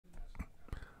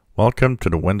Welcome to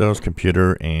the Windows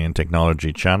Computer and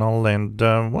Technology channel, and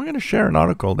we're going to share an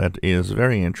article that is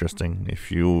very interesting.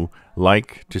 If you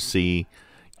like to see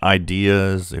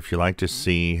ideas, if you like to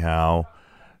see how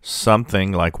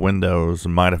something like Windows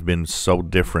might have been so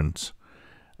different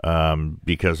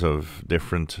because of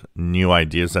different new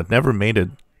ideas that never made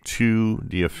it to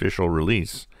the official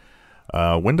release,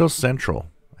 Windows Central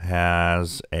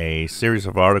has a series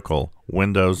of articles,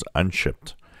 Windows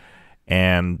Unshipped.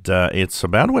 And it's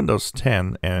about Windows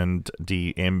 10 and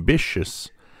the ambitious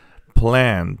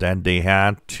plan that they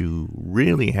had to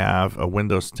really have a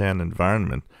Windows 10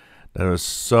 environment that was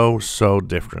so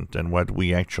different than what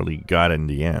we actually got in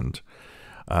the end.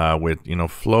 With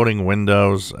floating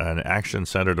windows, an action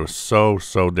center that was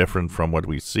so different from what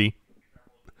we see.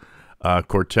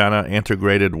 Cortana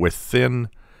integrated within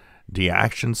the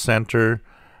action center.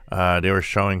 They were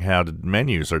showing how the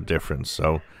menus are different,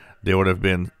 so they would have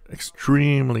been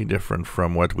extremely different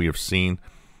from what we have seen.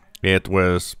 It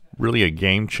was really a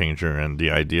game changer, and the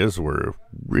ideas were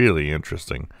really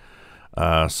interesting.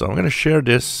 So I'm going to share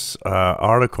this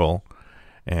article,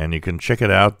 and you can check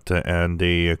it out. And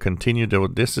they continue to.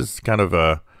 This is kind of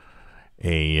a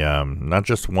not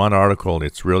just one article.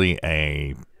 It's really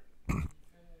a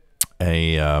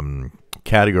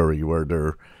category where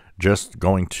they're just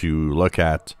going to look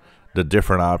at the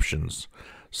different options.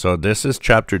 So this is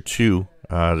chapter 2,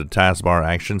 the taskbar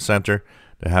action center.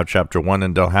 They have chapter 1,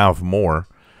 and they'll have more.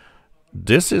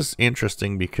 This is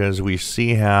interesting because we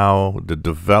see how the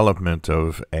development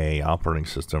of a operating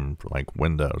system like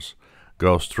Windows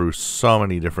goes through so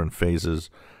many different phases,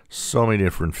 so many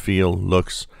different feel,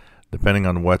 looks, depending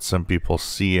on what some people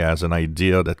see as an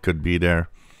idea that could be there.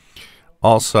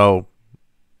 Also,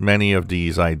 many of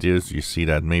these ideas you see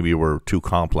that maybe were too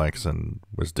complex and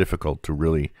was difficult to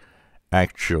really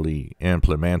actually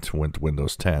implement with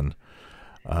Windows 10.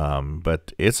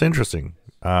 But it's interesting.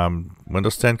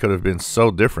 Windows 10 could have been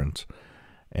so different,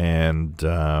 and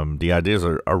the ideas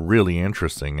are really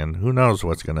interesting, and who knows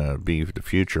what's going to be the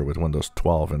future with Windows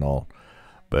 12 and all.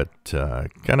 But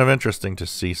kind of interesting to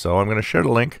see. So I'm going to share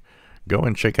the link. Go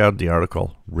and check out the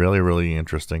article. Really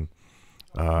interesting.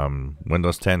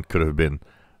 Windows 10 could have been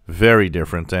very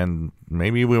different, and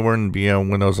maybe we wouldn't be on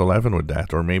Windows 11 with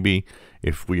that, or maybe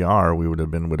if we are, we would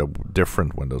have been with a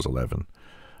different Windows 11.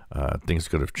 Things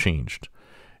could have changed.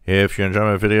 If you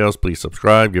enjoy my videos, please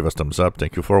subscribe, give us thumbs up.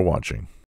 Thank you for watching.